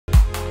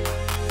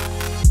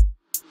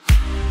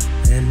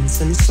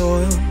and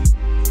soil.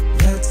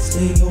 That's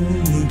the only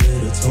way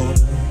to toil.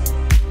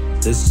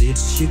 The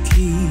seeds you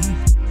keep,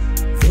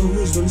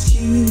 those ones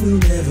you will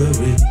never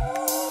reap.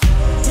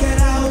 Get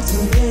out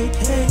and make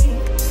hay,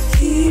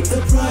 keep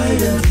the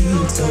pride and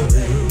guilt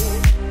away.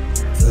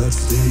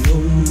 That's the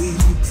only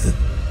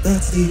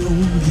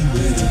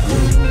way to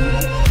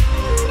grow.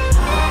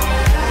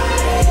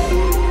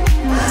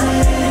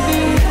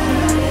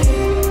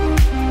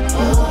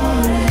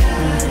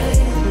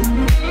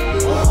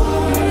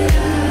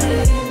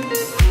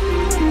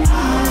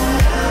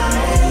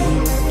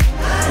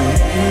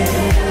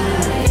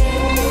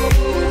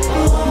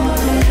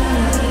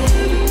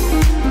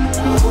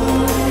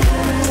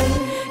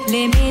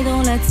 L'aimer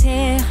dans la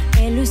terre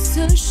est le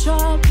seul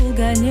choix pour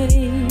gagner.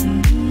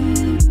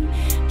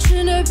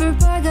 Tu ne peux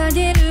pas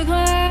garder le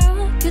grain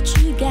que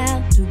tu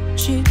gardes ou que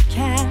tu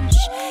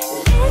caches.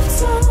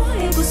 Lève-toi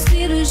et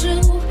bosser le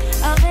jour.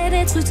 Arrête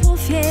d'être trop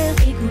fier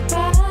et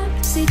coupable.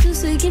 C'est tout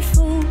ce qu'il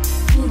faut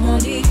pour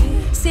grandir.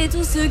 C'est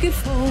tout ce qu'il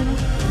faut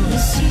pour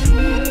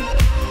réussir.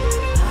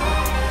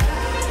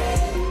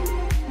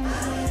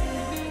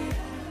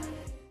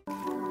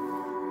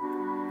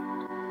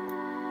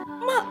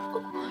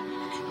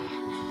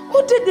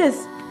 Who did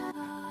this?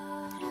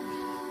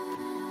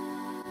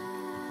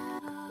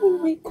 Oh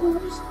my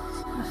gosh.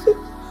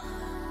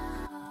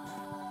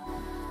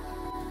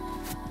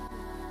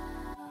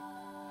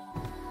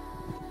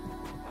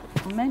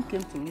 The men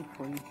came to look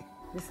for you.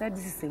 They said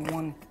this is a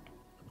warning.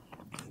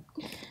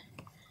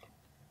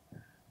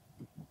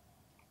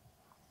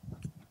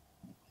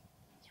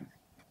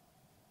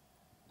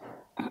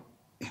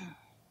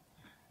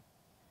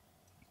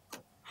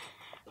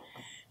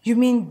 You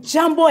mean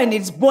Jumbo and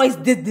its boys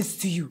did this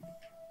to you?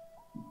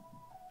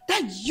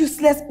 That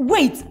useless...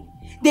 Wait!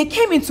 They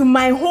came into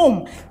my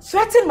home,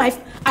 threatened my...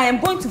 I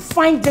am going to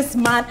find this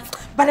man.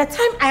 By the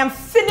time I am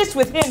finished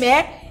with him,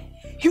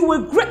 he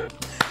will...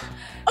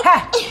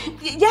 Hey!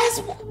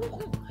 Yes?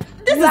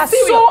 This You are is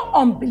serious. so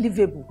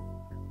unbelievable.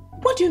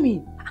 What do you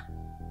mean?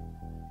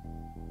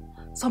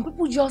 Some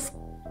people just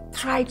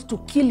tried to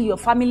kill your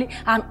family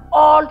and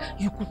all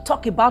you could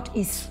talk about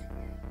is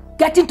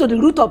getting to the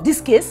root of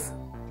this case?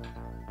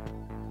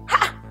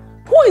 Ha!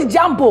 Who is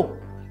Jumbo?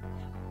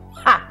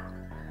 Ha!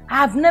 I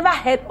have never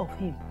heard of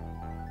him.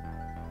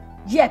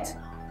 Yet,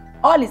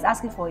 all he's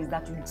asking for is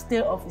that you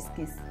stay off his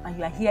case and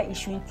you are here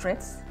issuing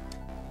threats?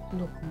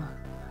 Look, Ma,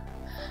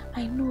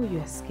 I know you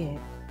are scared.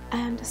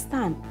 I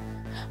understand.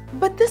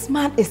 But this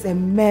man is a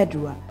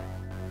murderer.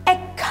 A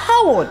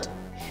coward.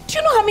 Do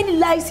you know how many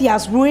lives he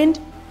has ruined?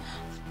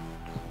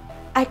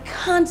 I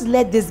can't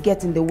let this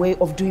get in the way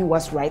of doing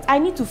what's right. I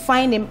need to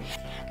find him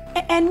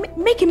and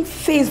make him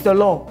face the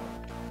law.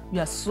 You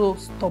are so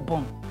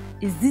stubborn.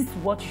 Is this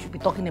what you should be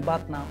talking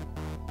about now?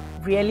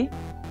 Really?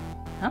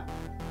 Huh?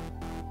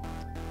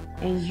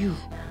 And you.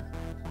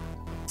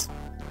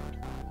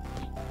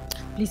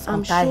 Please I'm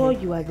untie sure her.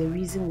 you are the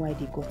reason why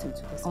they got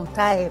into this.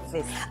 Untie her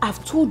first.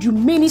 I've told you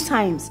many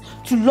times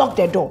to lock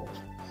the door.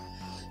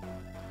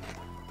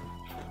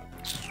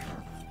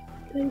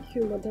 Thank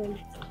you, madam.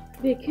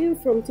 They came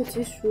from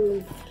Titi's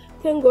room.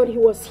 Thank God he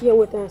was here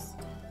with us.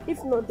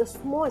 If not, the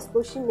small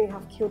explosion may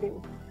have killed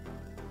him.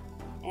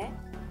 Eh?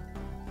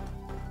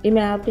 It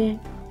may have been.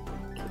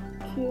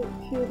 Killed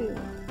him.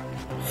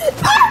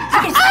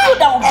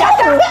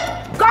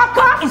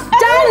 KORKOR is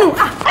done!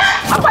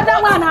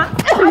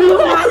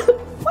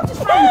 What is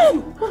wrong with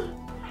you?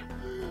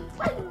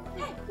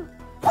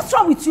 What's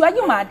wrong with you? Are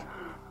you mad?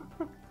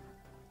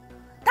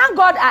 Thank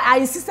God I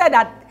insisted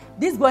that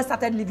this boy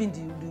started leaving the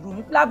room.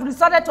 People have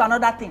resorted to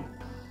another thing.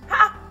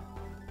 Ha!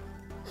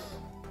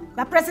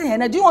 You're pressing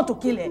her. Do you want to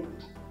kill her?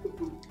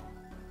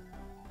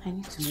 I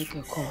need to make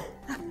a call.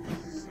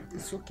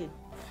 It's okay.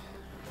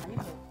 I need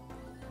to...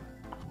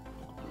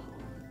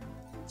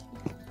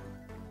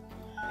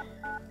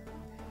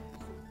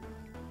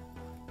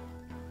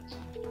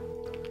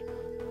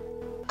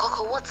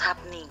 KORKOR, what's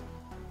happening?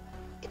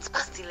 It's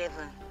past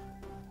 11.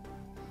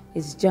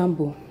 It's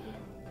Jumbo.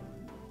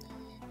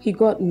 He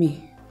got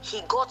me.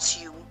 He got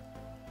you?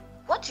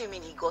 What do you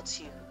mean he got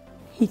you?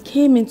 He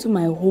came into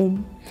my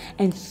home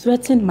and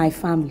threatened my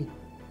family.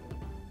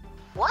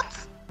 What?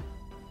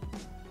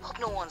 Hope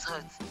no one's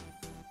hurt.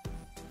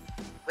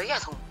 Were you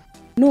at home?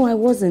 No, I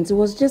wasn't. It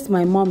was just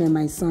my mom and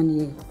my son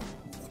here.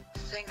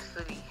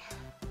 Thankfully.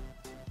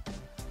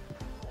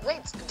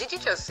 Wait, did you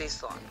just say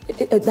son?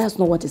 That's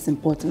not what is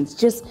important.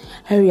 Just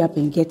hurry up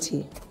and get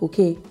here,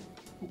 okay?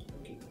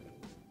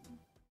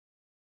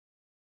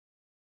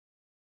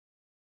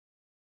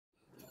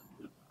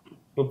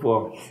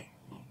 Eboh,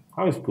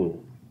 how is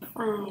school?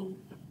 Fine.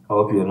 I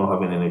hope you're not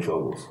having any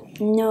troubles.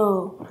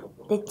 No,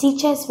 the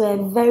teachers were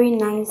very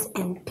nice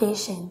and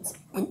patient,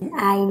 and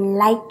I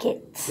like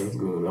it. That's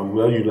good. I'm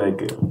glad you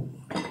like it.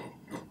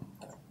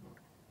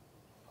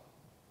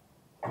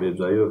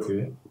 Babes, are you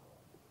okay?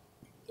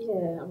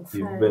 Yeah, I'm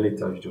fine. You barely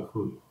touched your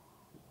food.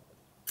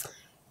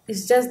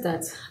 It's just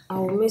that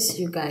I'll miss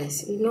you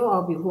guys. You know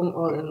I'll be home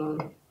all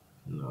alone.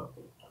 No.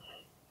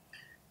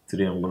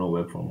 Today I'm going to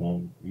work from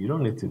home. You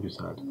don't need to be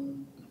sad.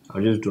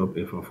 I'll just drop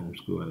Efa from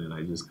school and then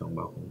I just come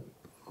back home.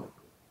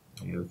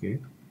 Are you okay?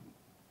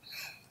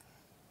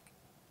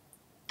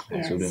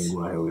 Yes. So then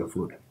go ahead with your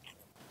food.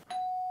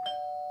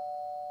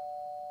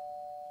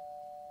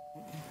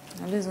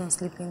 At least I'm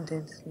sleeping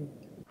dead sleep.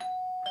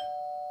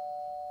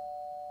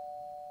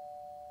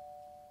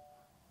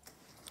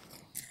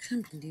 I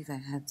can't believe I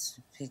had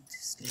to pick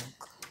this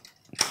lock.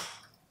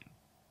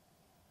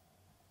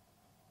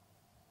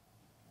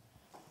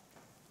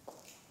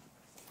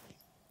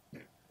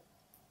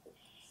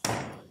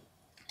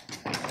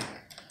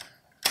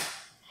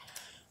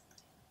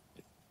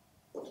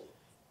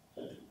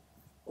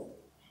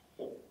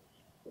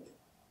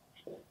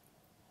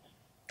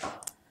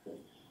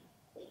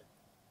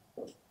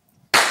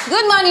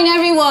 Good morning,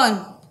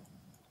 everyone.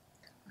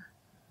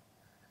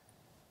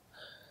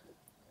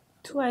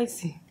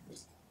 Twice.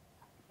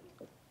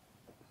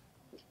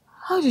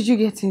 How did you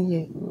get in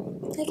here?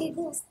 Like a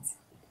ghost.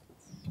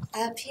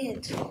 I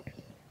appeared.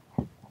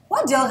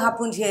 What the hell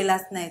happened here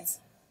last night?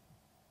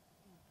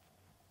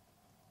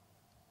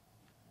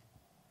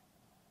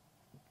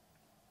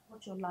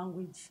 What's your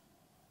language?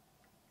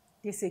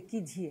 There's a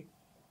kid here.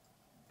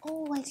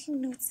 Oh, I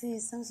didn't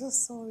notice. I'm so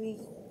sorry.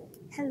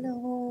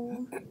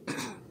 Hello.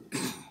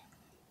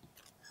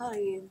 How are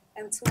you?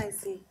 I'm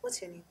Twice.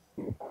 What's your name?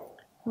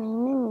 My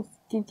name is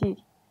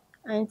Titi.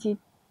 Auntie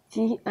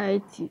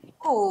T-I-T.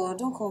 Oh,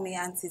 don't call me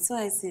Auntie.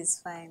 Twice is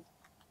fine.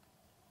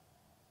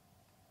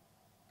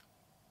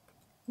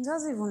 It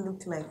doesn't even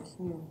look like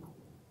you.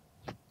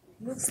 It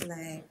looks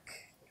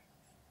like...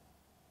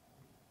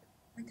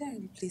 I can't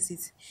really place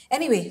it.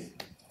 Anyway,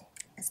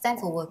 it's time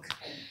for work.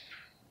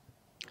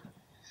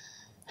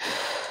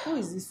 Who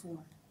is this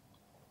woman?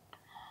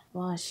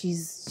 Well,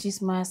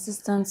 she's my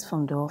assistant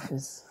from the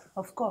office.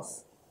 Of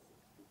course.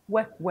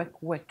 Work,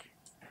 work, work.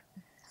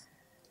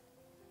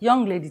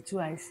 Young lady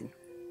too, I see.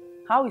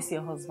 How is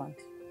your husband?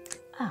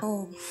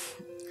 Oh,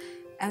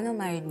 I'm not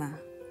married, ma.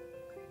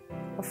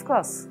 Of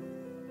course.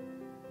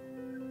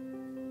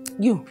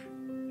 You,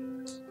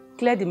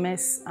 clear the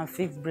mess and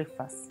fix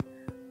breakfast.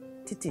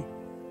 Titi,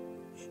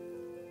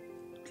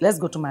 let's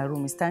go to my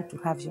room. It's time to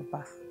have your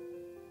bath.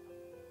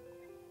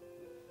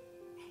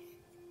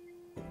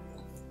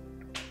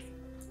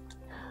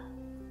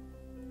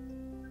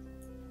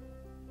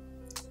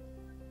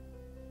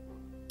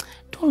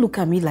 Don't look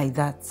at me like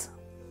that.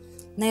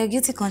 Now your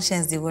guilty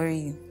conscience, they worry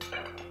you.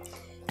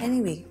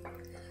 Anyway,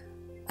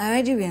 I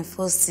already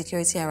reinforced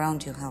security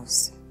around your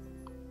house.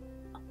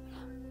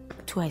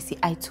 Twice,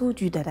 I told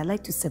you that I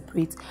like to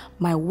separate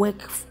my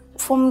work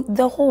from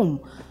the home.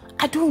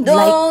 I don't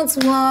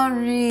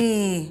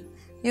worry.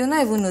 You'll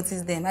not even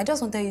notice them. I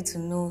just wanted you to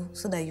know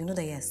so that you know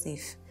that you're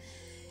safe.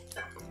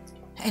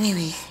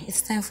 Anyway,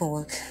 it's time for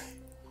work.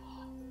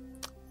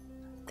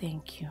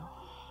 Thank you.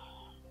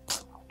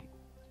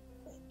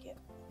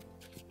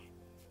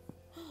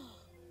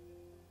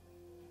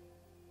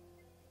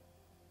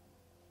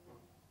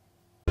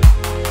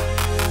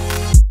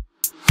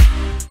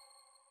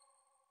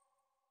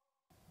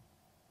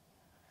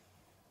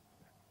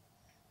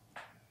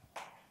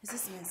 Is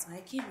this Mensah?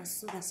 I came as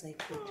soon as I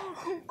could.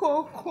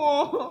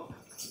 Koko.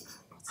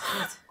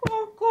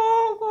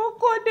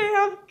 Koko, they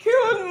have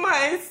killed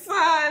my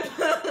son.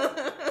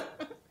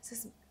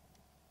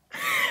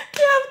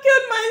 They have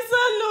killed my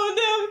son. No,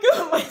 they have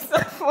killed my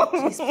son for me.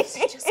 Please,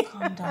 just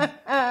calm down.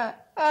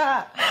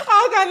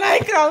 How can I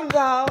calm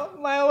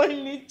down? My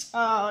only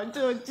child.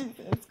 Oh,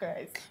 Jesus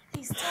Christ.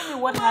 Please tell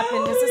me what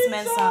happened, Mrs.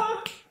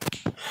 Mensah.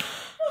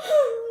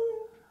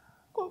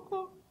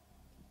 Koko,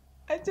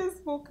 I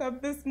just woke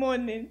up this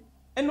morning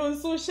and on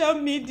social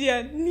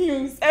media,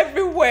 news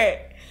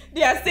everywhere,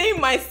 they are saying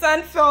my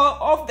son fell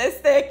off the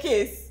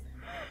staircase.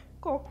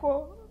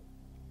 Koko,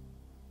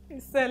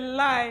 it's a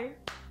lie.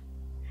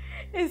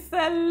 It's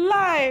a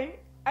lie.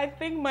 I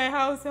think my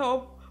house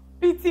help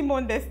beat him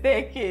on the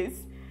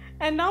staircase.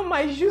 And now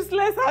my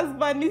useless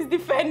husband is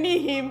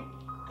defending him.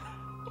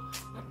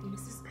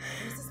 Mrs.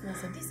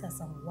 Mensah, these are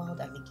some wild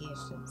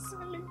allegations.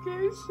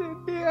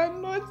 Allegations? They are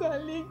not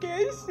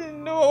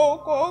allegations. No,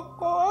 Koko.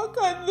 How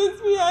can this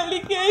be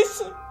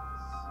allegation?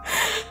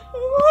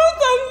 How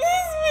can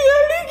this be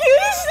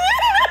allegation?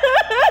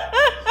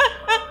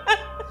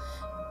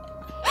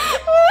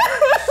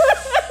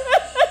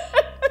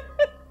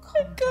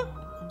 Calm down.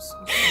 I'm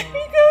so sorry.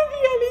 It can't be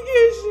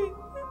allegation.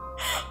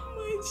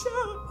 My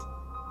child,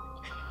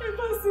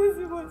 ever since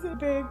he was a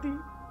baby,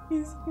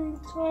 he's been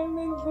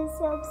climbing this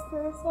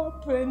upstairs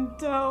up and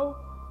down.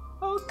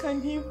 How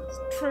can he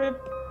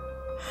trip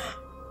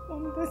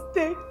on the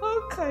stairs? How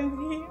can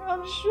he?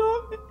 I'm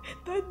sure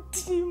that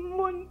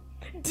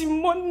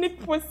demonic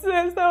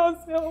possessed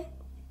ourselves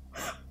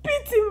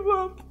beat him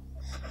up.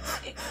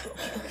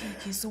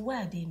 Okay, so where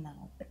are they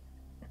now?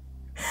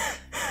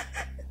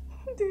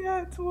 They are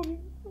at home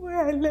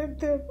where I left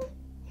them.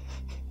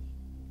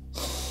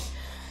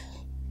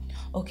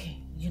 Okay,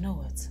 you know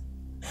what?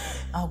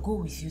 I'll go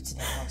with you to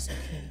the house,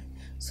 okay?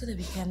 So that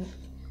we can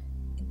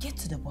get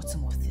to the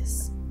bottom of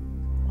this.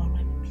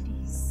 Alright,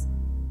 please.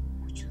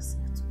 Put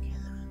yourself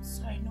together. I'm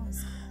sorry, I know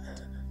it's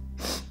hard.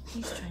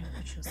 Please try and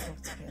put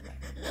yourself together.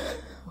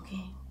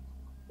 Okay?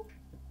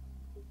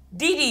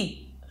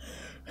 Didi!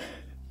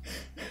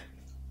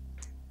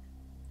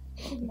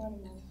 Good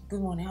morning. Good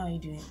morning, how are you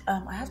doing?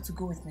 I have to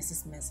go with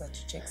Mrs. Mensah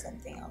to check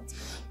something out.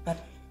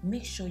 But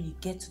make sure you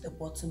get to the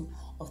bottom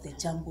of the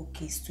Jumbo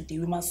case today.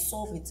 We must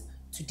solve it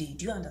today.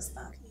 Do you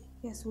understand?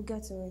 Yes, we'll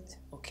get to it.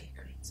 Okay,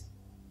 great.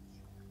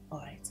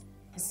 Alright,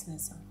 Mrs.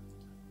 Mensah,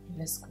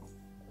 let's go.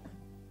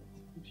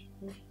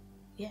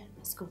 Yeah,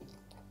 let's go.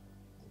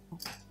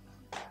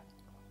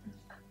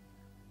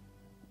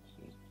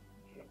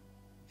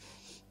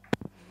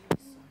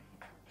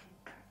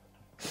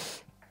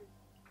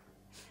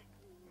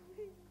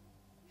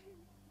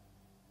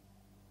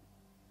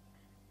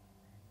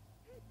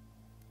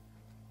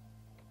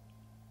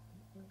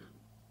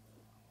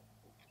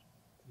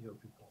 Yo,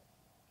 people.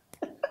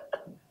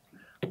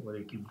 What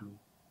they keep doing.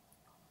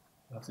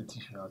 You have to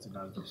teach me how to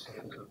not do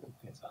something.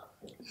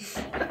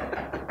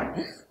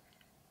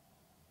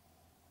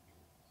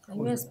 Are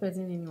you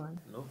expecting anyone?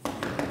 No.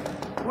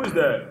 Who is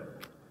there?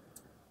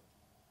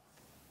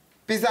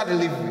 Pizza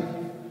delivery.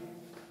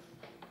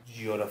 Did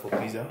you order for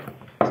pizza?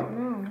 No. Are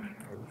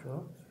you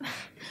sure?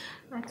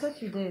 I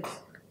thought you did.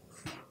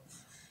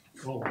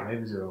 Oh,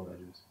 maybe it's the wrong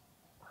address.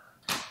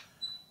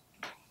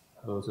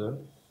 Hello, sir.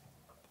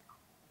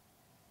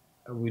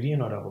 We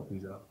didn't order for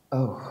pizza.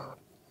 Oh.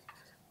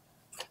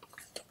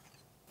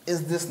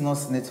 Is this not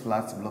Snake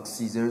Flat Block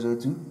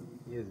C002?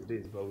 Yes, it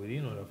is, but we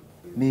didn't order for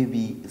pizza.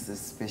 Maybe it's a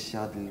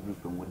special delivery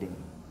from Oteng.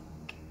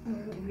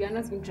 We are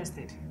not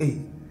interested.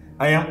 Hey,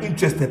 I am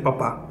interested,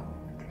 Papa.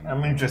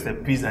 I'm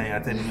interested. Pizza and you're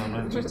telling me I'm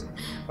not interested.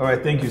 All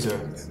right, thank you, sir.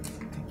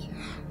 Thank you.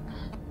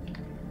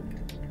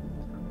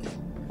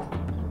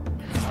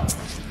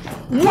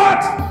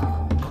 What?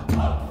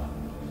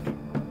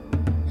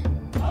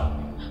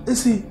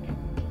 Is he?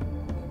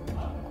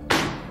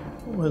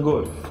 Oh my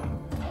God.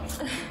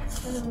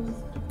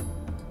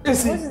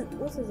 Is he?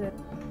 What is it?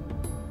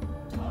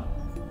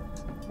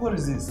 What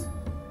is this?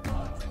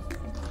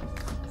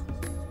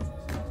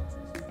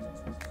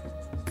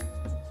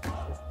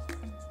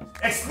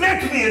 Explain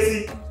to me,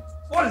 Essie.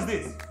 What is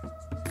this?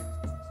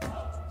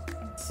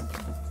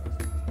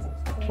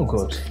 Oh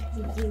God.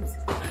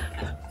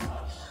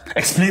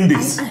 Explain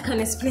this. I can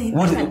explain.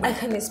 I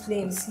can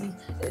explain. See,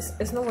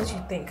 it's not what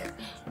you think.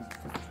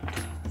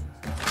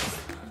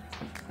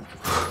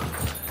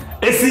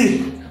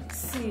 Essie!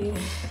 See,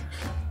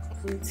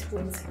 wait. See.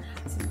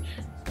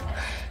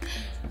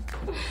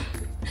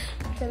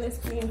 I can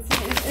explain.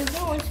 See, it's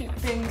not what you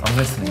think. I'm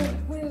listening.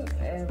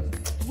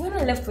 When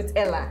I left with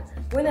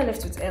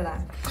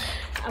Ella,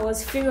 I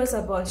was furious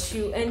about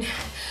you, and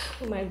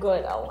oh my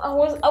God, I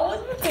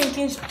wasn't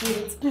thinking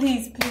straight.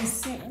 Please,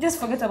 see, just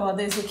forget about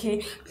this,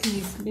 okay?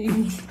 Please,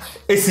 baby.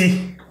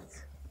 Essie!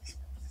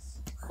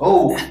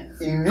 Oh,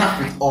 enough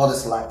with all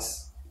these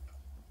lies.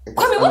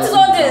 Kwame, what is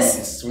all this?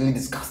 It's really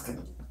disgusting.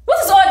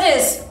 What is all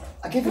this?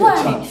 I gave you a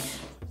chance.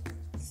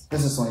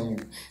 This is on you.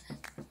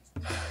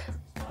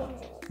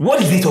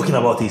 What is he talking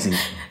about, Essie?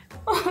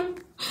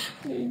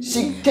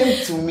 She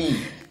came to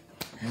me,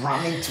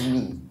 running to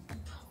me,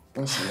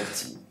 when she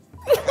left you.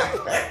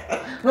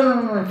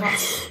 No.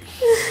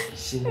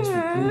 She must be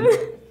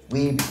good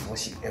way before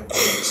she ever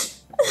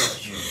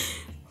met you.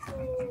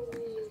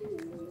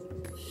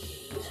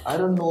 I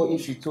don't know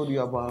if she told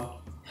you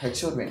about her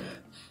children.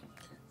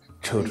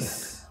 Children?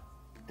 Yes,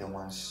 the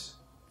ones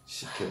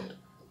she killed.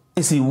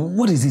 Essie,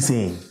 what is he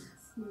saying?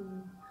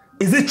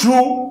 Is it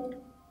true?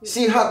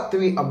 She had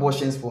 3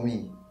 abortions for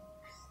me.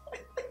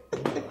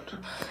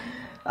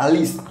 At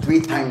least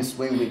 3 times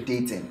when we were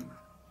dating.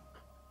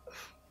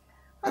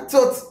 I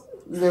thought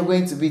we were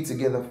going to be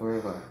together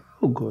forever.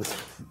 Oh God.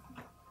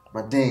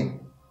 But then,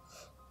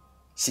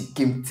 she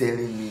came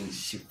telling me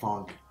she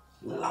found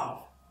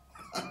love.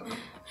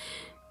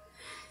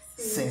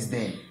 Since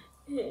then,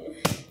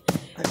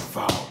 I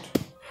vowed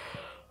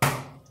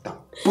that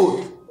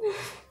both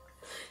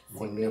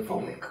will never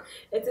work.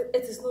 It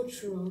is not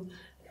true.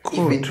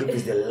 Even if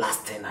it's the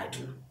last thing I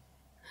do.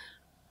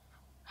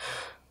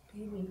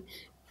 Baby,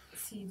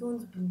 see,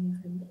 don't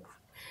believe him.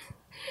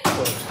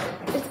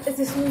 It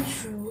is not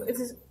true. It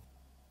is.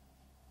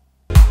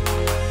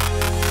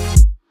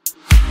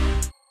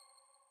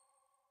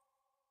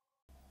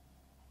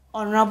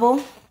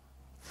 Honorable,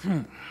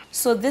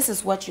 so this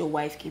is what your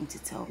wife came to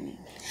tell me.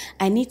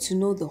 I need to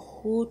know the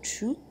whole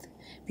truth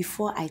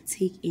before I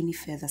take any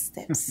further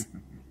steps.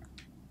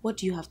 What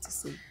do you have to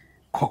say?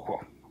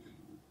 KORKOR,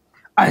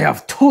 I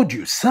have told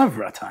you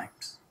several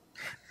times.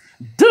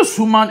 This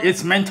woman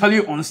is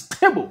mentally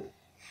unstable.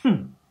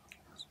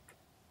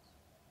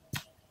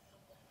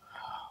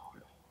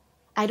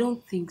 I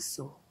don't think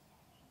so.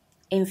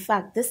 In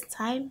fact, this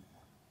time,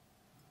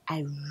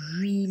 I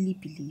really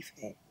believe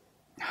her.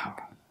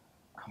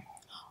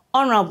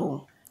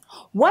 Honorable,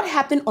 what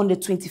happened on the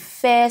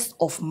 21st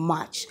of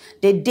March,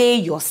 the day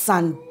your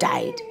son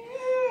died?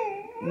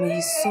 May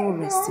his soul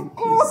rest in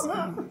peace.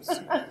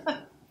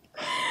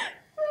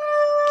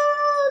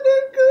 They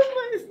killed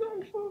my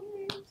son for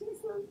me,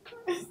 Jesus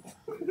Christ.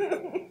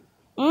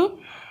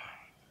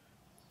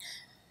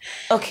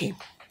 Okay,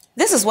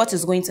 this is what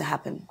is going to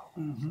happen.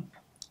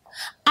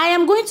 I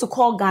am going to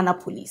call Ghana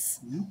police.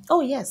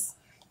 Oh yes,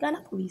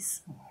 Ghana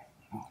police.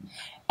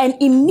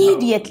 And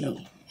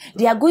immediately,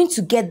 they are going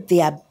to get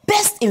their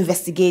best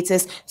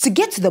investigators to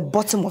get to the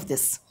bottom of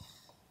this.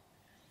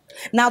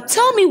 Now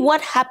tell me what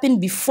happened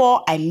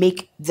before I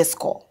make this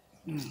call.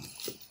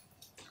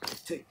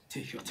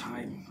 Take your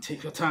time.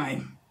 Take your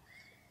time.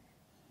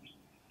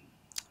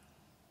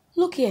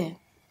 Look here,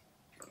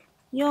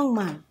 young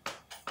man.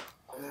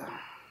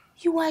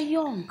 You are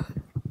young.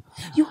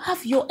 You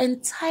have your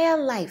entire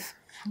life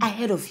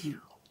ahead of you.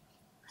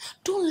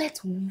 Don't let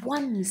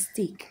one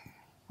mistake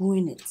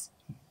ruin it.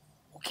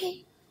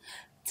 Okay?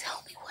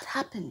 Tell me what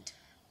happened.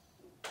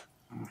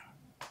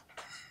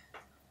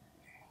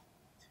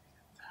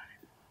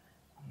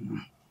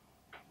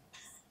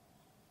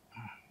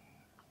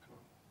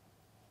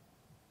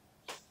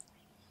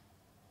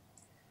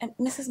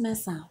 Mrs.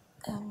 Mensah,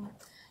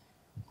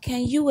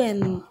 can you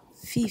and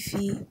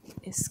Fifi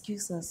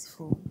excuse us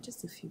for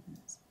just a few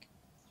minutes?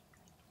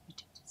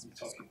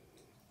 Okay.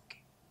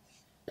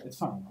 It's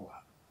fine.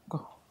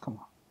 Go. Come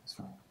on. It's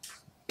fine.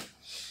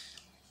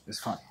 It's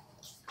fine.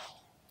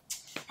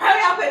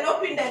 Hurry up and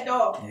open the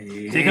door.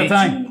 Hey, take your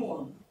time.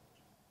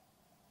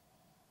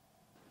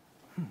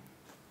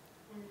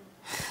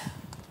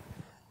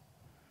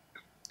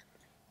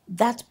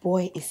 That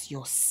boy is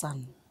your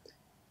son.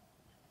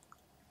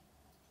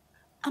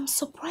 I'm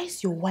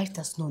surprised your wife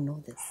does not know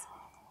this.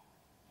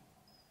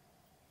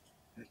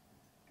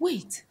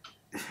 Wait.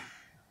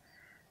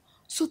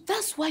 So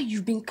that's why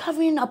you've been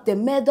covering up the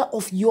murder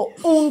of your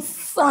own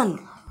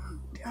son.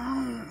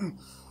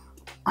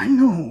 I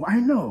know.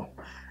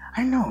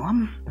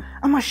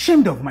 I'm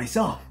ashamed of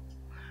myself.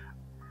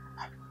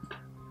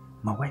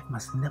 My wife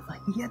must never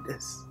hear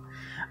this.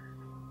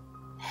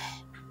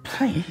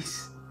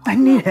 Please, I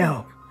need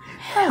help.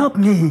 Help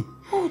me.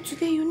 Oh,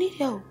 today you need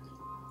help.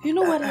 You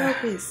know what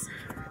help is?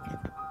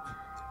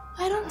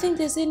 I don't think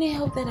there's any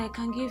help that I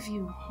can give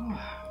you.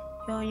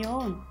 You're on your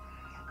own.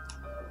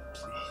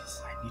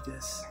 Please,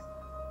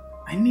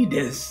 I need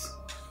this.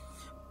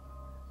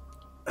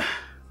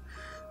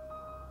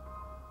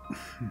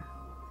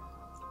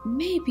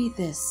 Maybe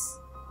there's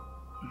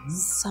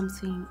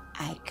something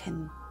I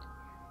can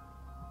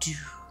do.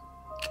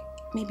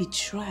 Maybe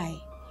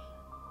try.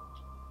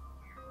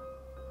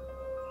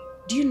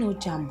 Do you know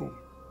Jambo?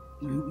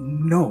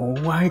 No,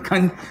 why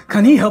can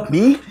he help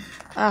me?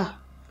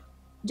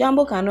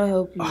 Jambo cannot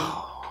help you.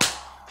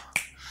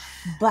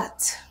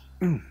 But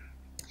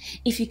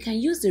if you can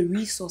use the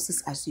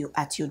resources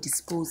at your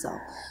disposal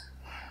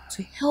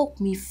to help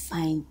me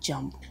find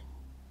Jambo,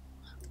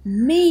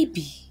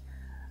 maybe,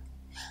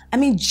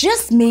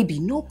 just maybe,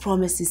 no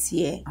promises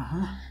here,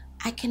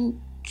 I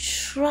can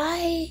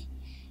try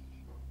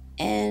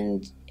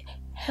and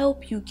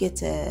help you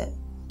get a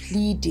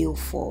plea deal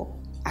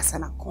as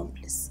an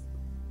accomplice.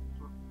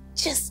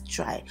 Just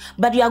try.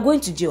 But you are going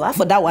to jail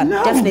for that one,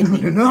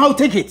 definitely. No, I'll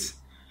take it.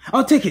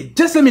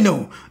 Just let me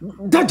know.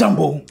 That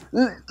Jambo,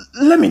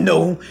 let me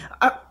know.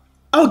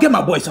 I'll get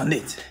my boys on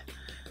it.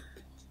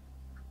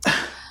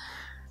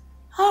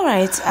 All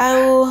right,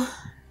 I will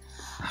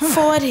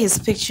forward his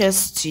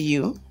pictures to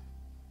you.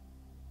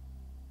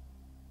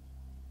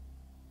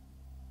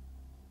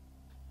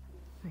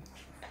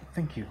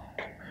 Thank you.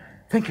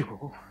 Thank you,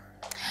 Coco.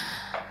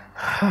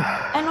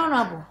 And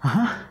Honorable,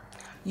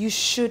 you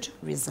should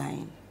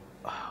resign.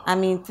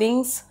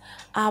 Things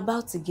are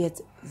about to get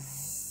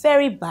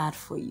very bad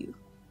for you.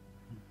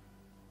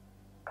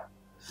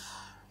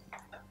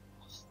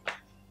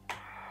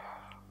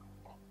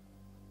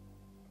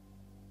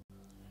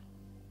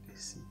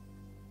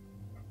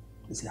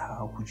 You see,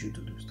 how could you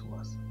do this to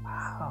us?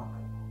 How?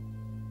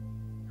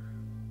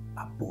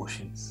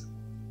 Abortions.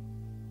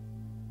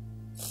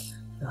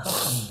 How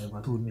come you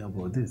never told me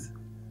about this?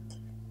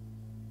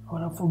 I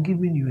would have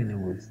forgiven you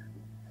anyways.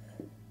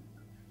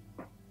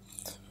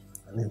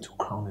 And then to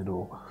crown it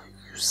all,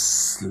 you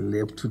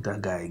slept with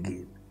that guy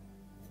again.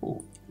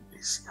 Oh,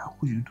 you see, how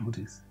could you do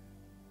this?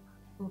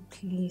 Oh,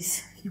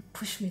 please, you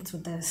pushed me to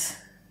this.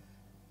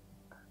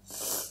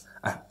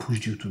 I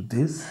pushed you to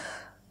this?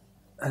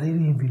 I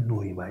didn't even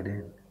know you by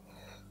then.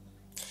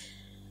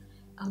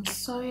 I'm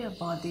sorry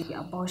about the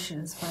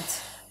abortions,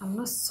 but I'm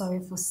not sorry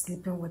for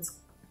sleeping with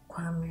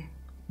Kwame.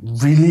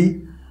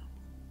 Really?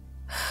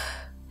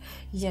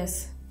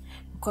 Yes,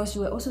 because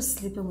you were also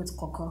sleeping with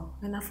KORKOR,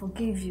 and I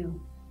forgave you.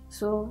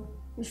 So,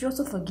 you should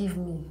also forgive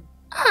me.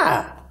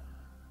 I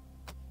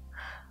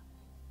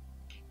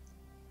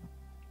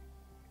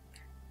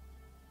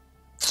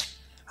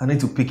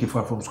need to pick you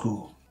far from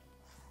school.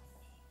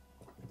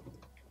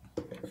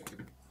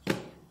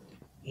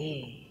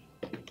 Hey.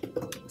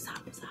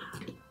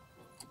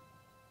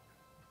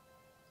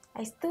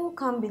 I still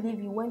can't believe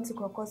you went to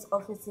KORKOR's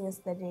office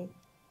yesterday.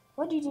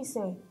 What did you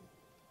say?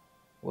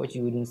 What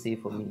you wouldn't say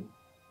for me.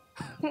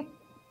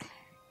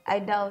 I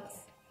doubt.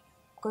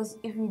 Because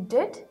if you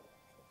did,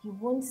 you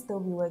won't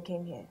still be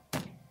working here.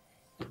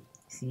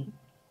 See?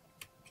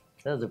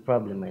 That's the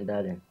problem, my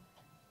darling.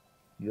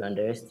 You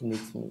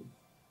underestimate me.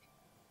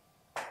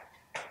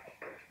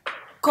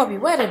 Kobe,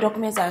 where are the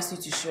documents I asked you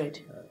to shred?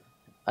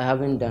 I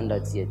haven't done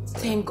that yet.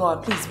 Thank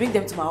God. Please bring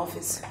them to my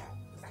office.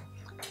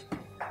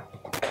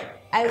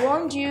 I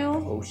warned you.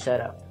 Oh, shut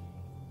up.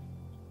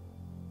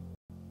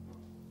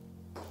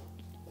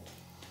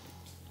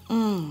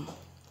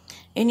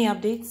 Any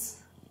updates?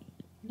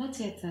 Not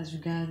yet as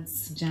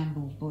regards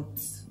Jambo, but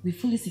we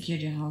fully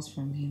secured your house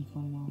from him for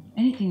now.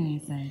 Anything on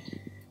inside?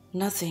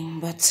 Nothing,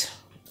 but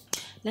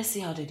let's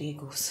see how the day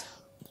goes.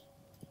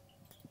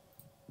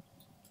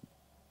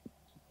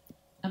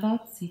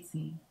 About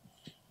City.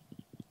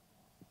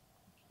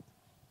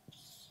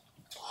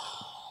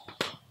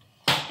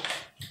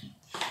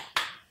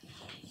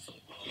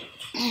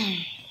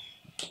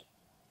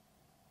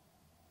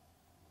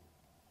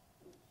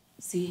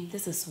 See,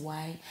 this is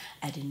why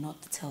I did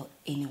not tell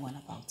anyone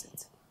about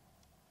it.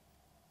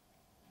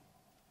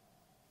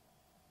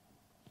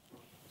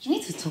 You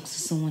need to talk to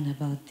someone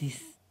about this.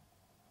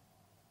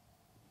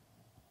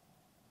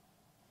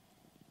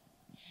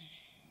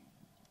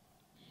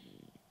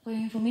 For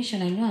your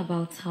information, I know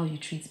about how you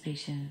treat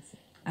patients.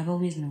 I've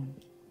always known.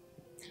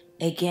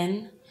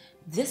 Again,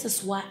 this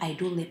is why I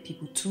don't let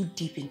people too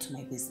deep into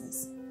my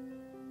business.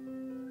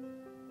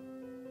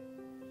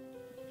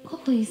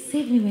 Koko, you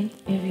saved me when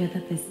every other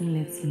person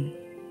left me.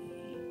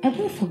 I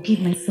won't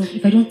forgive myself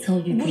if I don't tell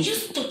you this. Will you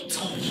stop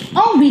talking?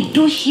 All we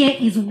do here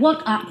is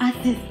work our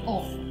asses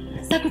off,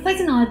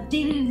 sacrificing our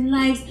daily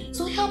lives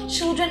to help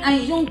children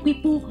and young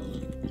people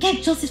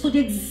get justice for the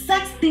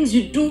exact things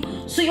you do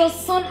so your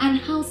son and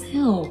house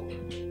help.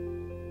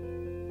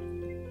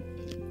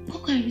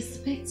 Koko, I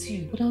respect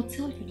you, but I'll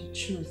tell you the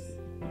truth.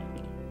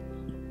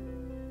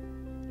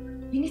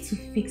 You need to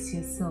fix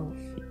yourself.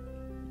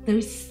 There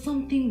is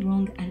something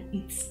wrong and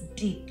it's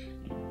deep.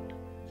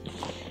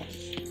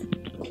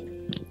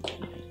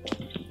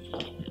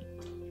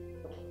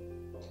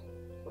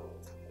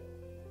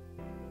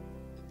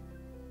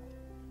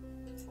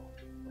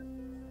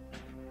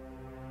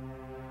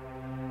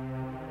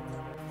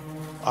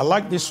 I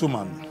like this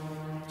woman.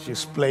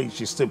 She's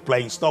still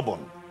playing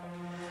stubborn.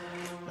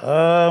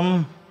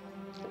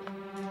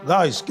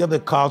 Guys, get the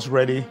cards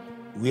ready.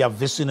 We are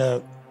visiting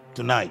her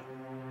tonight,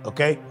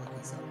 okay?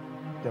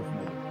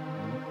 Definitely.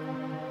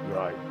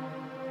 Right.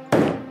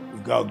 We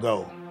gotta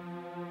go.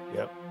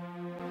 Yep.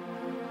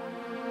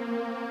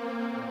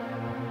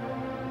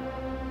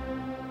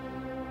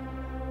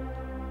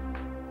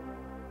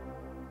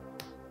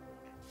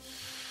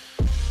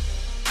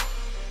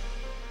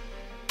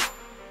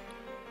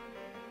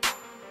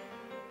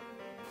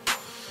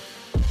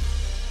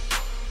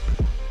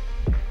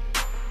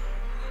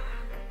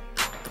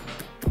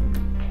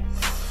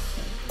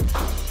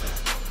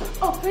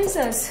 Oh,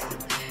 Princess,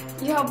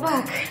 you are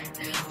back.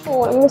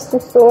 Oh, I missed you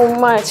so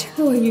much.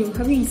 How are you?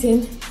 Have you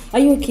eaten? Are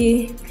you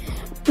okay?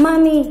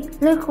 Mommy,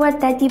 look what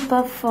Daddy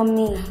bought for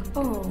me.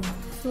 Oh,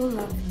 so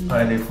lovely.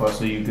 Hi, Lefa,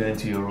 so you go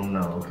into your room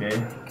now,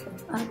 okay?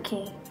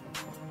 Okay.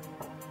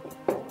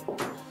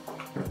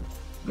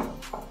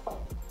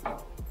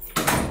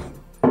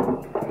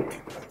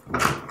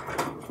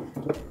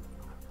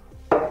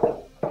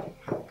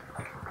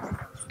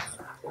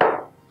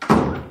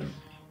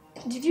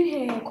 Did you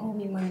hear her call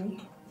me,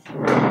 Mommy?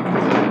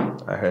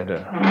 I heard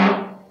her.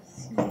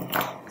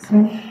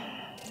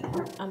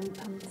 I'm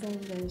very,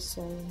 very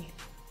sorry.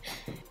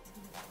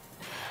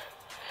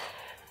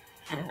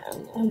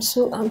 I'm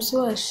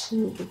so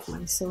ashamed of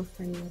myself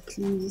right now.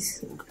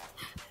 Please.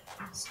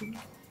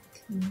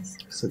 Please.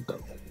 Sit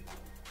down.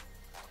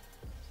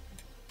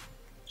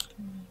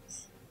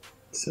 Please.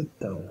 Sit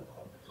down.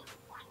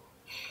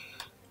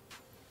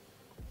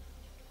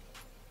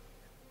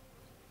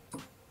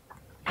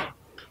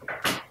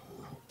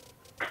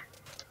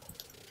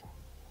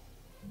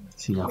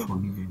 See, I've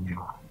forgiven you.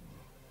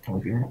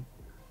 Okay?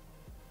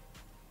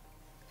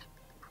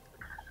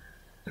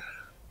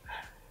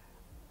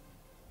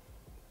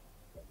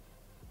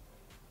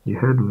 You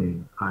heard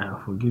me. I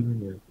have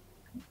forgiven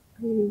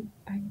you.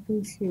 Are you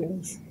being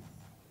serious?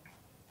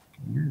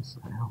 Yes,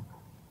 I am.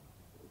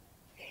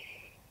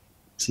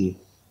 See,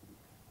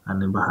 I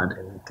never had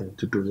anything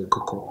to do with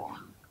Koko.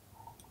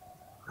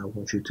 I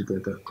want you to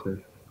get that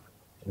clear.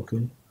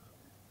 Okay?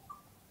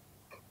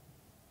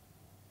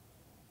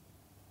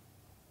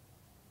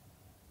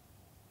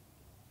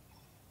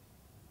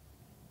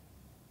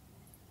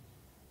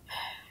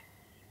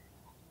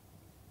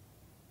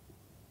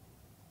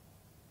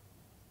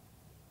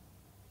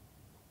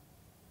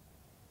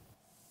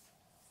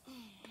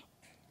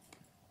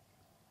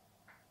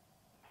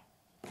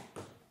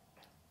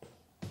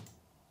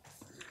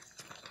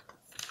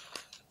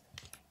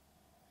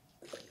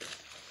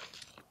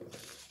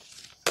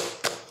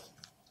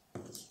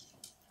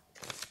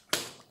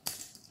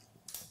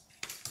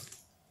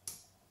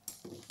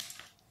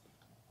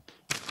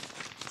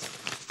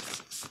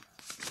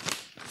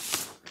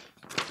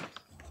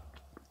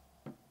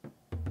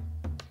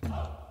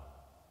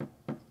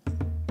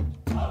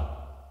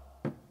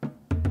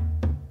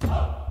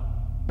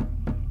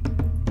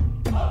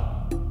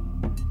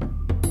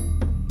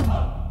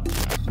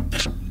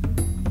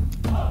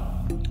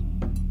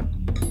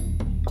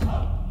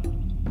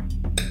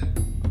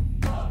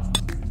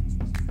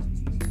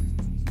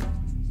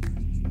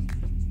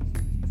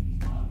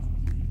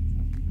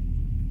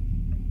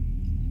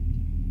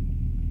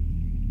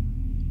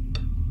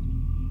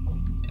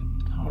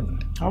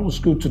 How was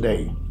school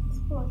today?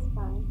 School was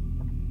fine.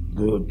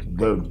 Good.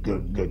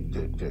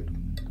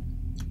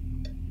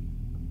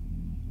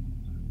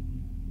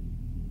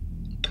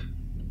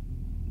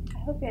 I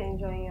hope you're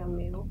enjoying your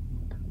meal.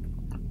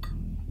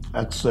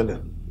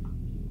 Excellent.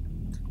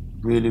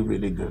 Really,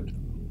 really good.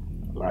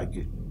 I like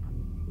it.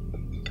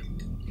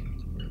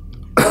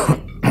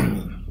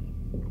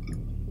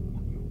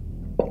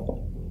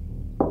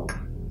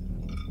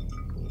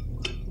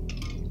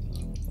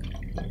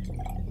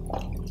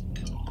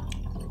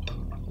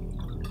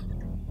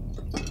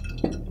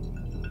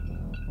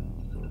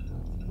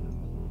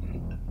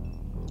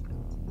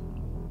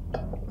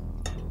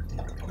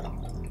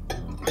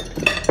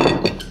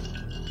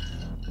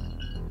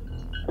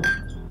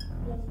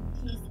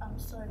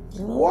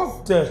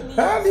 What the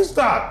hell is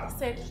that?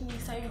 Seth,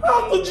 please, are you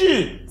How could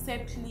you?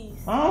 Seth, please.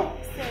 Huh?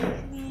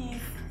 Seth,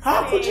 please.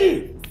 How could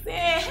you?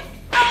 Seth.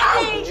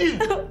 How could you?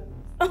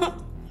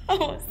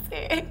 Oh,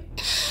 Seth.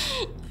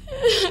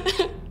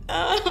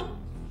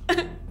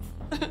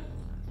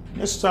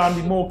 Next time,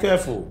 be more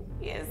careful.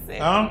 Yes, sir.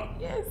 Huh?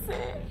 Yes,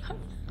 sir.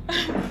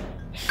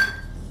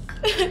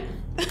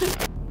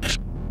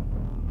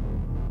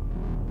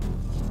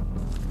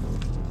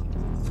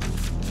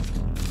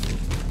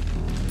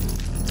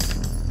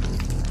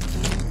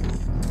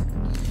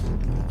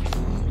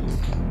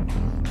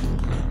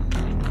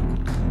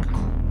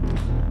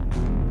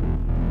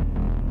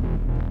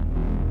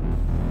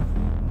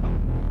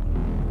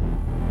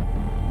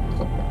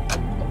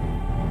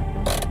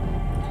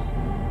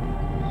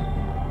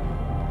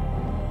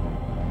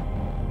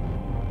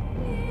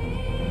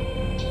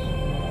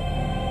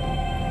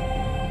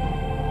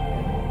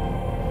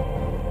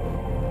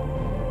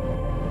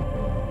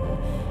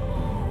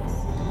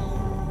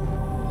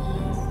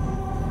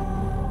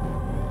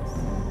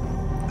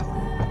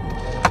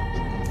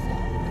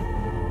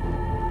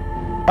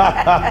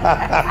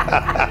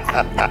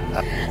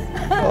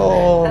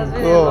 Oh, That's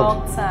been God. a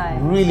long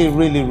time.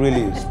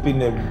 Really. It's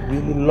been a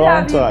really long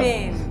Where have time. you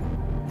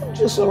been?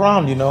 Just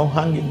around,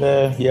 hanging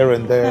there, here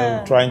and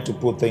there, trying to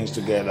put things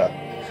together.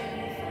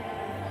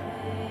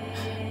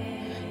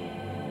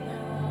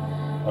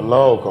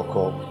 Hello,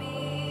 Coco.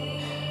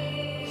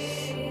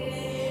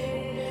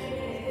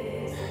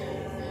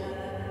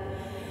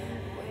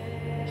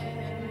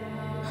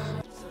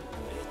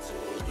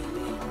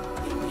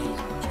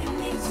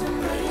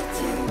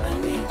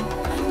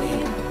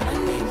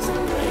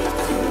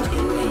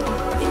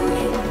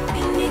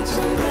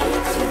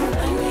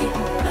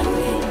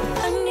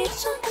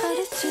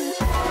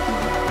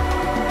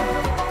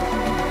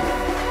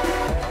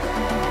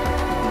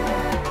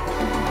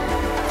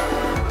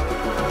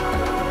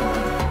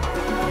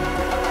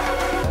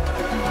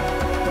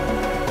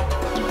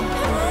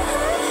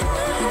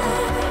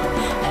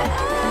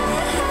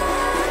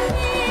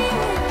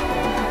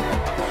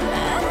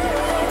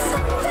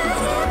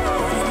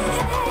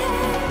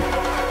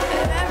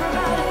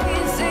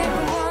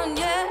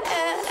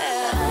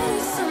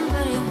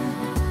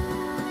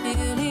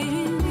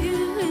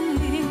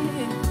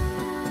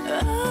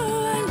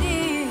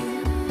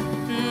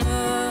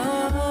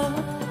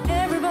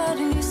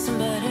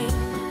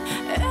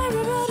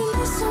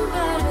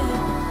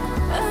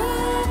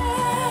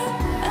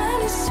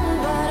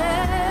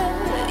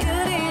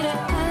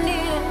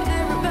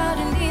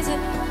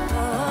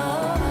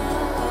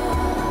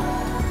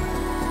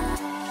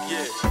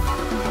 Yeah.